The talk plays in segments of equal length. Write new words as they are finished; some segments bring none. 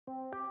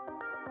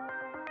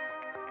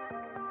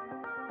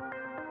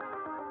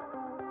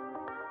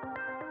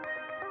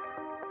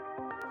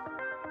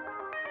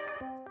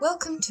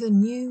Welcome to a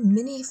new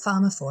mini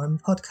pharmaphorum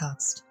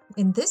podcast.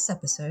 In this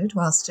episode,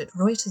 whilst at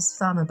Reuters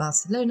Pharma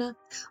Barcelona,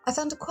 I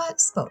found a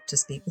quiet spot to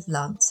speak with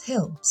Lance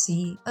Hill,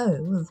 CEO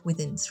of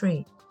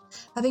Within3.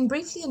 Having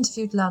briefly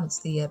interviewed Lance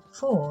the year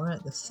before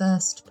at the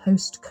first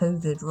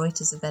post-COVID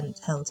Reuters event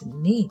held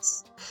in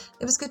Nice,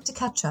 it was good to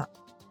catch up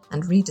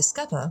and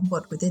rediscover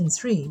what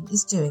Within3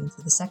 is doing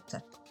for the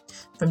sector.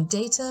 From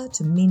data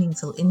to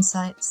meaningful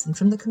insights, and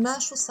from the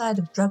commercial side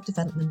of drug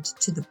development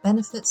to the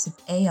benefits of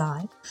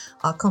AI,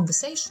 our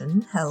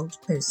conversation, held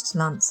post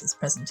Lance's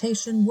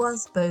presentation,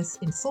 was both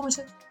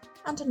informative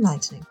and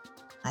enlightening.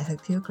 I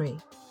hope you agree.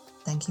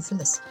 Thank you for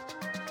listening.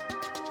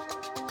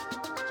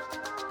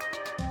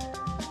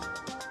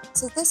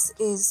 So this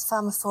is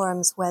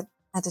pharmaphorum's web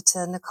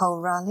editor, Nicole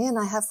Raleigh, and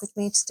I have with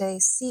me today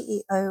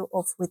CEO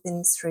of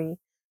Within3,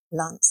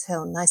 Lance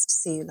Hill. Nice to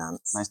see you,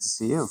 Lance. Nice to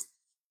see you.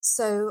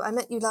 So I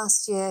met you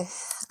last year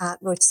at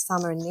Reuters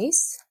Pharma in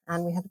Nice,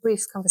 and we had a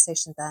brief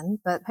conversation then,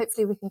 but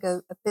hopefully we can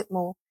go a bit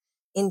more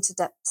into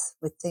depth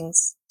with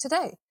things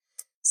today.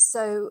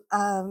 So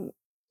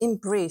in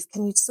brief,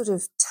 can you sort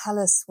of tell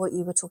us what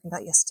you were talking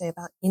about yesterday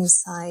about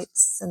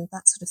insights and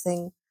that sort of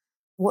thing?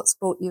 What's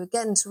brought you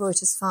again to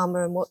Reuters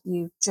Pharma and what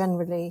you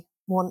generally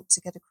want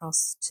to get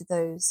across to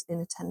those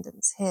in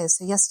attendance here?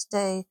 So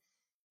yesterday,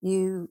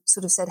 you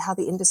sort of said how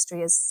the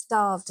industry is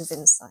starved of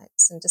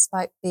insights, and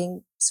despite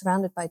being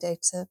surrounded by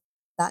data,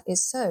 that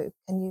is so.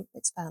 Can you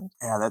expand?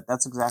 Yeah,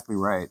 that's exactly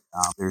right.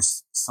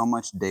 There's so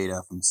much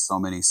data from so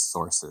many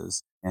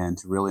sources, and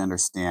to really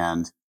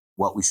understand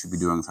what we should be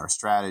doing with our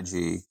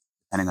strategy,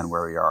 depending on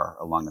where we are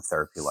along the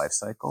therapy life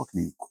cycle,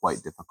 can be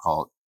quite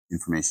difficult.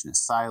 Information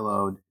is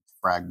siloed, it's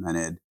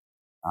fragmented,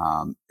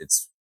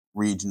 it's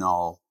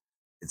regional,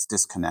 it's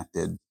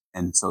disconnected.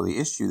 And so the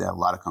issue that a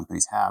lot of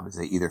companies have is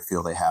they either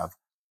feel they have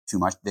too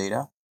much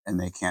data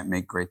and they can't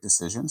make great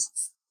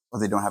decisions, or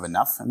they don't have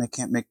enough and they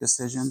can't make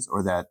decisions,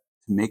 or that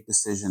to make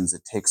decisions,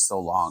 it takes so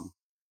long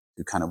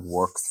to kind of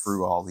work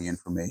through all the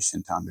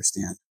information to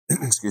understand,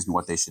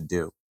 what they should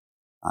do.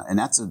 And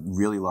that's a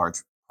really large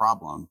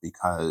problem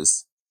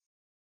because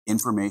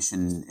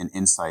information and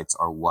insights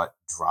are what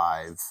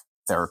drive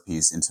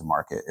therapies into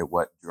market. It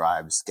what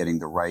drives getting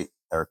the right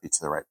therapy to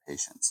the right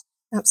patients.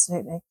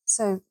 Absolutely.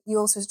 So you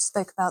also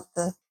spoke about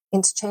the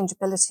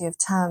interchangeability of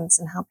terms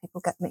and how people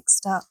get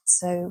mixed up.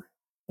 So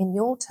in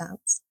your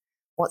terms,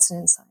 what's an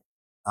insight?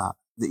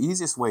 The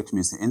easiest way to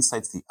me is the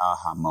insight's the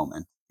aha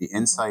moment. The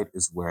insight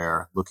is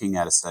where, looking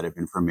at a set of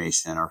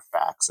information or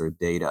facts or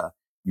data,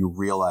 you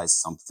realize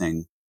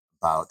something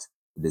about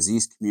the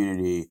disease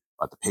community,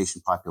 about the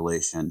patient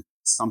population,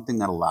 something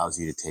that allows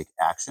you to take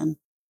action,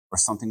 or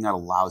something that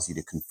allows you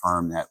to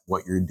confirm that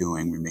what you're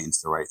doing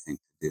remains the right thing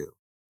to do.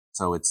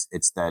 So it's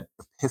that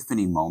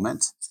epiphany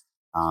moment.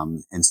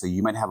 And so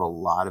you might have a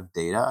lot of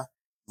data.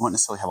 You won't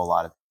necessarily have a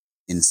lot of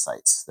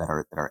insights that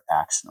are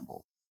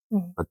actionable.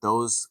 Mm. But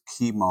those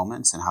key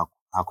moments and how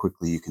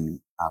quickly you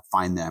can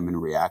find them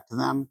and react to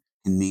them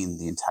can mean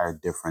the entire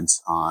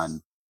difference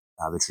on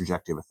the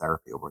trajectory of a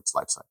therapy over its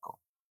life cycle.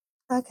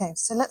 Okay,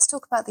 so let's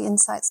talk about the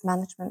insights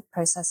management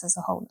process as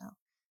a whole now.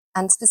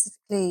 And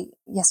specifically,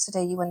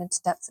 yesterday you went into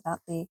depth about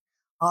the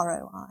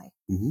ROI.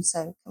 Mm-hmm.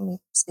 So can we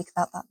speak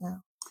about that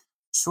now?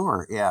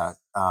 Sure, yeah.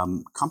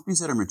 Companies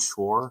that are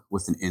mature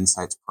with an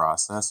insights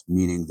process,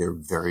 meaning they're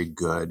very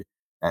good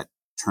at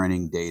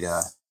turning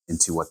data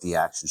into what the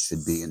action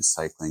should be and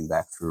cycling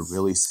back through,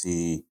 really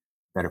see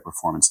better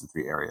performance in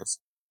three areas.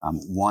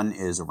 One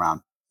is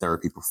around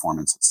therapy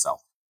performance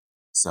itself.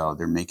 So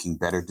they're making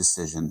better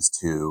decisions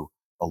to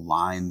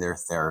align their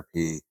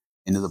therapy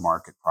into the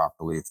market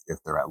properly if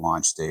they're at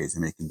launch stage.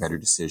 They're making better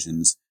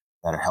decisions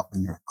that are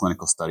helping their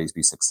clinical studies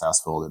be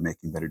successful. They're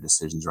making better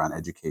decisions around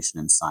education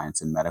and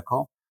science and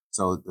medical.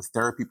 So the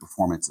therapy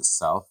performance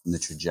itself and the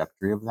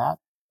trajectory of that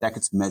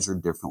gets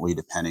measured differently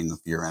depending if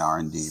you're in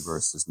R&D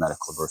versus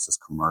medical versus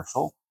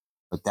commercial.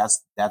 But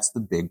that's the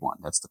big one.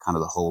 That's the kind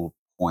of the whole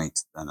point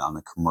then on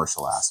the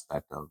commercial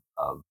aspect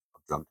of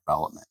drug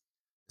development.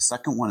 The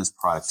second one is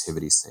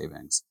productivity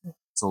savings.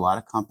 So a lot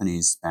of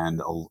companies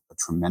spend a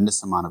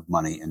tremendous amount of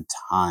money and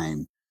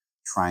time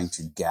trying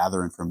to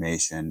gather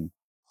information,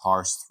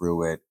 parse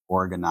through it,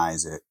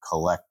 organize it,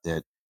 collect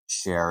it,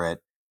 share it,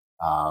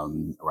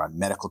 around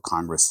medical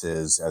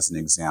congresses, as an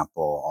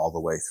example, all the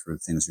way through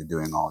things you're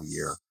doing all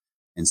year.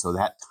 And so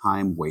that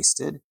time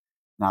wasted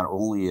not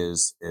only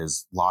is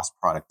lost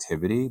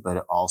productivity, but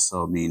it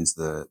also means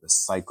the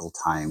cycle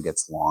time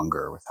gets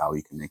longer with how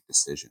you can make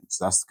decisions.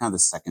 So that's kind of the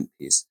second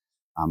piece.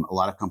 A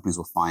lot of companies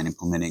will find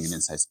implementing an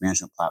insights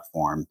management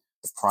platform,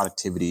 the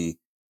productivity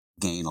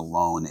gain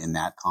alone in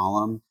that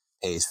column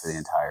pays for the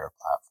entire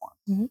platform.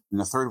 Mm-hmm.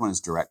 And the third one is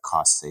direct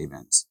cost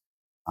savings.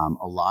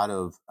 A lot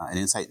of an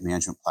insight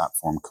management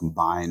platform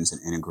combines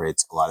and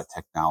integrates a lot of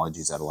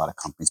technologies that a lot of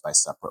companies buy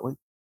separately.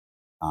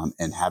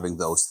 And having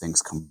those things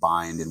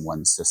combined in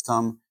one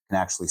system can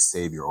actually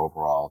save your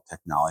overall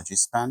technology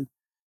spend.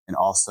 And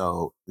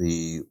also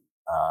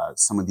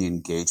some of the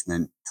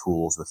engagement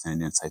tools within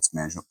an insights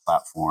management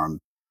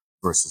platform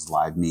versus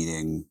live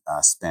meeting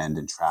spend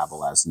and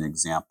travel, as an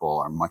example,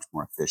 are much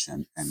more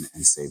efficient and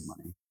save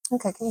money.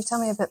 Okay, can you tell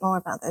me a bit more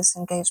about those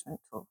engagement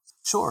tools?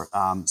 Sure.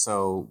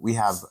 So we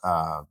have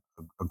a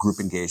group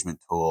engagement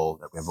tool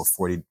that we have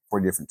 40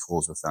 different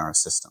tools within our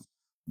system.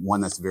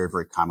 One that's very,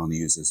 very commonly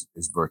used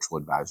is virtual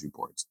advisory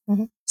boards.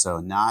 Mm-hmm. So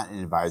not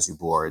an advisory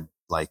board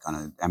like on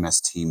an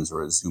MS Teams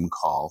or a Zoom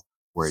call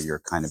where you're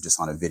kind of just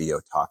on a video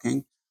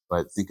talking,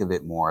 but think of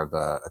it more of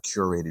a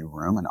curated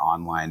room, an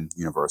online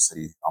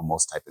university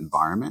almost type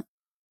environment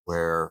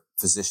where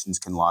physicians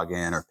can log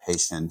in, or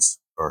patients,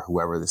 or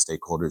whoever the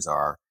stakeholders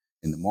are,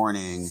 in the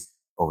morning,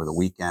 over the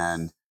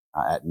weekend,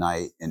 at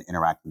night, and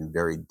interact in a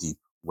very deep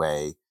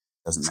way.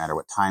 Doesn't matter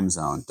what time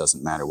zone,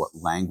 doesn't matter what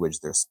language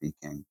they're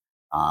speaking.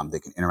 They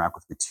can interact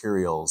with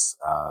materials,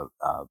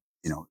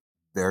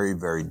 very,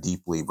 very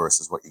deeply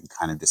versus what you can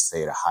kind of just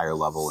say at a higher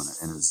level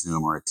in a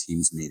Zoom or a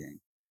Teams meeting.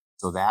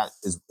 So that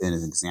is an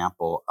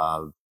example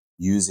of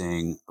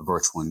using a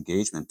virtual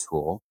engagement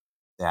tool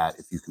that,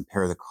 if you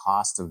compare the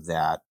cost of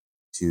that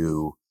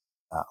to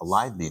a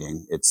live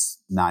meeting, it's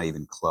not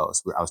even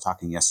close. I was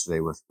talking yesterday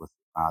with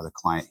the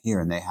client here,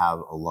 and they have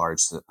a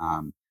large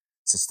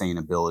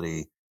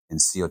sustainability and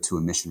CO2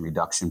 emission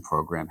reduction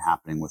program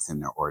happening within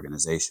their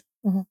organization.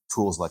 Mm-hmm.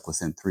 Tools like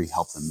Within3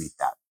 help them meet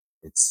that.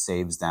 It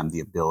saves them the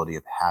ability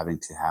of having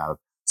to have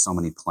so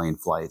many plane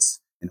flights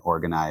and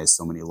organize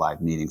so many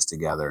live meetings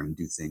together and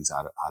do things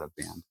out of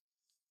band.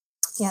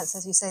 Yes,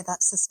 as you say, that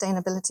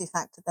sustainability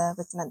factor there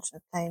with the mention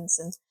of planes,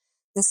 and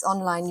this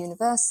online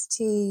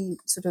university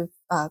sort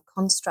of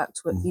construct,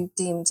 what Mm-hmm. you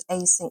deemed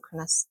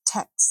asynchronous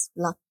texts,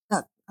 I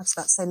was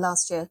about to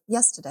say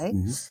yesterday.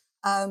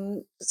 Mm-hmm.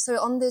 So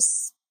on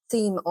this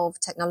theme of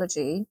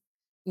technology,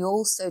 you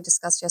also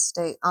discussed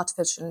yesterday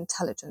artificial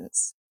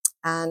intelligence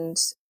and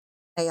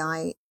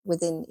AI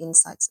within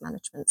insights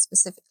management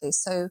specifically.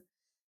 So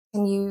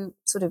can you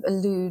sort of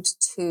allude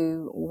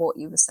to what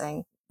you were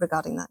saying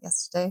regarding that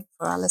yesterday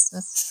for our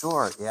listeners?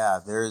 Sure. Yeah.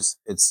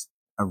 It's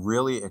a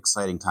really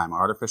exciting time.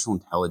 Artificial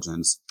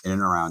intelligence in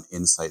and around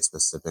insight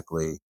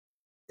specifically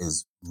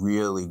is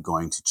really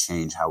going to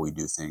change how we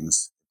do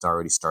things. It's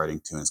already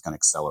starting to, and it's going to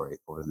accelerate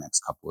over the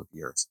next couple of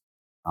years.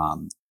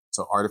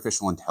 So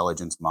artificial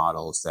intelligence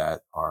models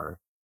that are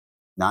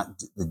not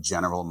the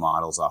general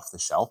models off the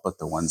shelf, but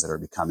the ones that are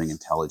becoming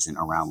intelligent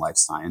around life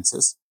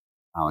sciences,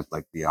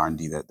 like the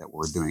R&D that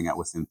we're doing at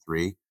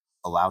Within3,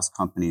 allows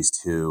companies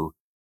to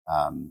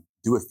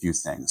do a few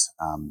things.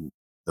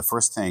 The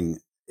first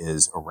thing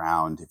is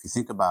around, if you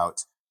think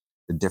about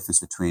the difference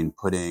between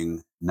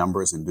putting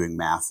numbers and doing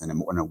math in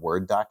a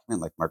Word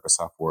document like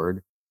Microsoft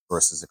Word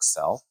versus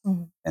Excel,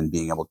 Mm-hmm. and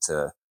being able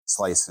to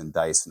slice and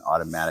dice and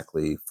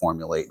automatically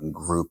formulate and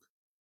group.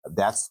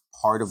 That's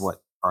part of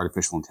what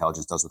artificial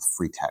intelligence does with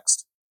free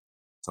text.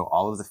 So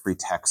all of the free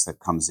text that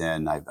comes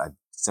in, I've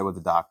said with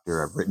the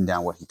doctor, I've written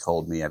down what he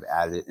told me, I've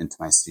added it into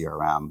my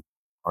CRM.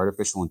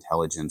 Artificial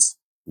intelligence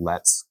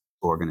lets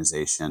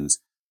organizations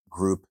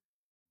group,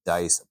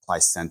 dice, apply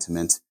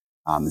sentiment.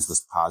 This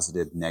was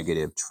positive,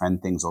 negative,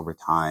 trend things over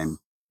time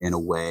in a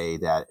way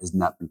that has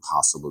not been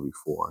possible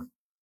before.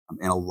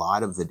 And a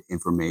lot of the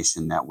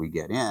information that we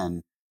get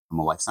in from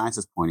a life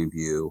sciences point of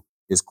view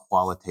is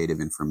qualitative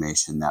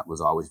information that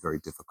was always very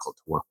difficult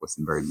to work with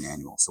and very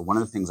manual. So one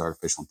of the things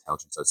artificial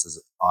intelligence does is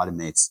it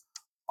automates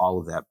all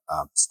of that,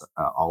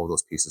 all of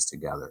those pieces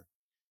together.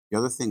 The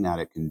other thing that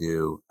it can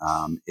do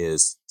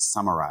is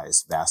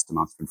summarize vast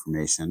amounts of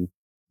information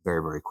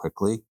very, very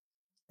quickly.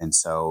 And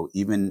so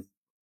even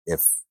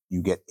if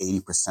you get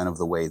 80% of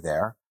the way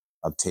there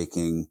of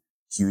taking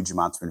huge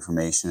amounts of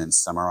information and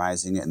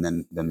summarizing it, and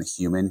then the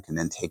human can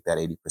then take that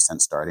 80%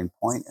 starting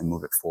point and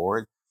move it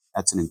forward,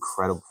 that's an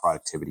incredible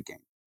productivity gain.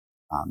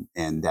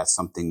 And that's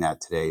something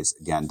that today is,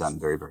 again, done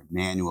very, very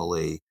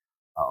manually.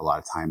 A lot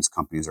of times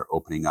companies are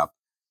opening up,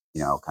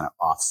 kind of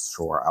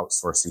offshore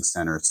outsourcing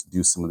centers to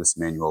do some of this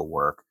manual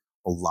work.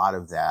 A lot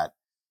of that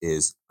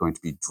is going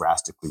to be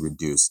drastically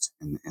reduced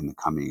in the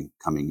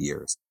coming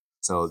years.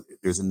 So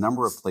there's a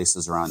number of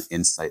places around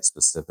insight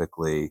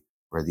specifically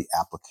where the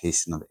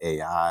application of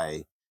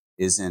AI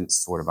isn't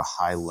sort of a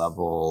high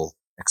level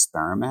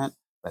experiment,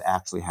 but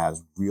actually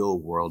has real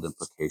world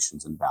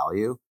implications and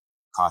value,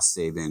 cost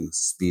savings,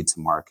 speed to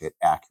market,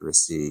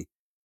 accuracy.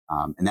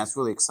 And that's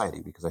really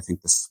exciting because I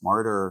think the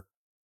smarter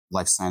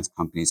life science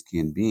companies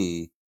can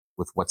be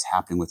with what's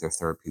happening with their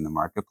therapy in the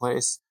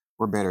marketplace,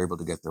 we're better able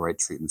to get the right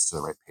treatments to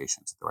the right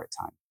patients at the right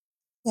time.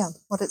 Yeah,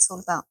 what it's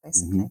all about,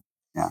 basically.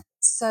 Mm-hmm. Yeah.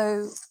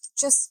 So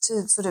just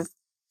to sort of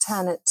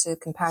turn it to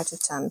comparative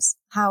terms,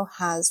 how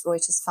has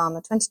Reuters Pharma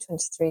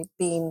 2023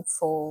 been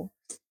for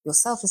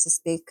yourself as a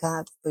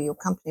speaker, for your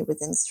company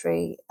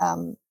Within3,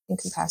 in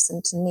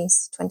comparison to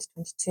Nice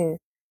 2022?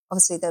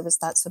 Obviously, there was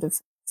that sort of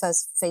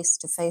first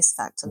face-to-face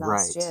factor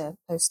last year,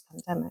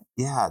 post-pandemic.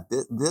 Yeah,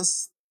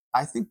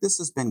 I think this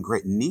has been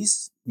great.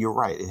 Nice, you're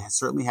right. It has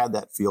certainly had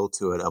that feel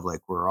to it of like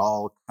we're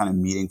all kind of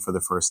meeting for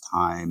the first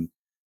time.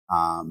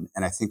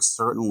 And I think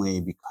certainly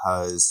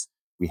because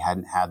we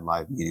hadn't had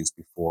live meetings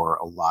before,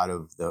 a lot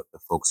of the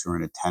folks who were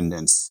in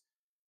attendance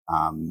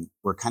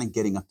we're kind of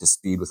getting up to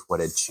speed with what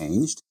had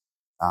changed.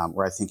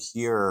 Where I think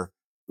here,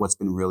 what's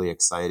been really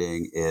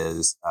exciting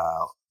is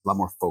a lot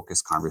more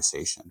focused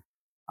conversation.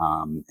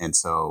 And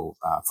so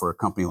for a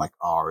company like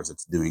ours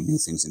that's doing new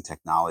things in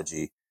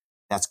technology,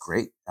 that's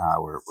great,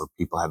 where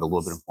people have a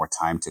little bit more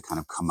time to kind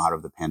of come out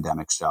of the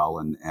pandemic shell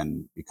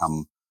and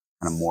become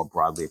kind of more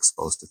broadly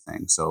exposed to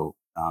things. So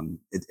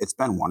it's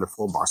been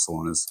wonderful.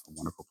 Barcelona's a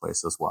wonderful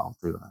place as well.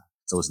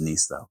 So is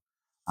Nice, though.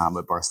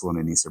 But Barcelona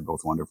and Nice are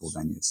both wonderful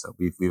venues. So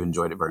we've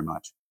enjoyed it very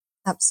much.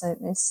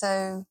 Absolutely.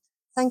 So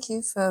thank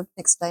you for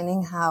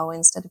explaining how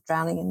instead of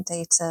drowning in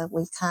data,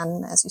 we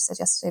can, as you said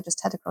yesterday,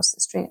 just head across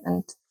the street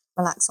and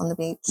relax on the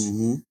beach.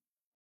 Mm-hmm.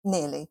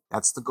 Nearly.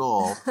 That's the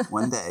goal.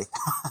 One day.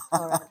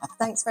 All right.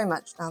 Thanks very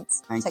much,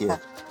 Lance. Thank Take you.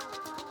 care.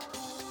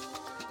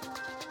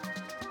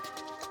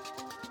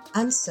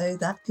 And so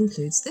that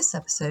concludes this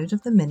episode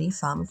of the Mini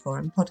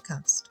pharmaphorum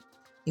podcast.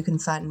 You can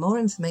find more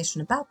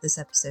information about this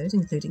episode,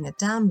 including a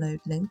download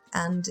link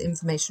and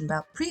information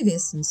about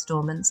previous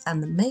instalments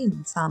and the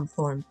main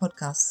pharmaphorum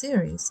podcast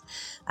series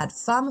at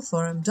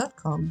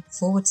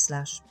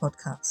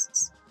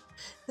pharmaphorum.com/podcasts.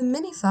 The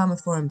Mini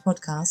pharmaphorum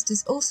podcast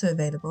is also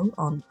available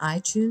on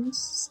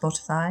iTunes,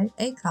 Spotify,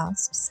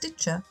 Acast,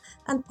 Stitcher,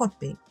 and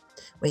Podbean,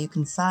 where you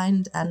can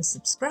find and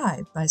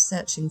subscribe by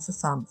searching for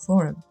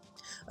pharmaphorum.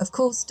 Of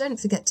course, don't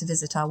forget to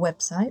visit our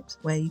website,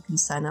 where you can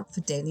sign up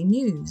for daily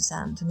news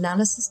and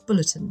analysis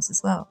bulletins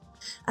as well,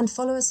 and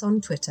follow us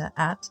on Twitter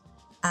at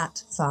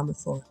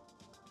pharmaphorum.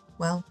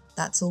 Well,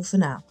 that's all for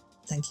now.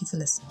 Thank you for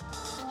listening.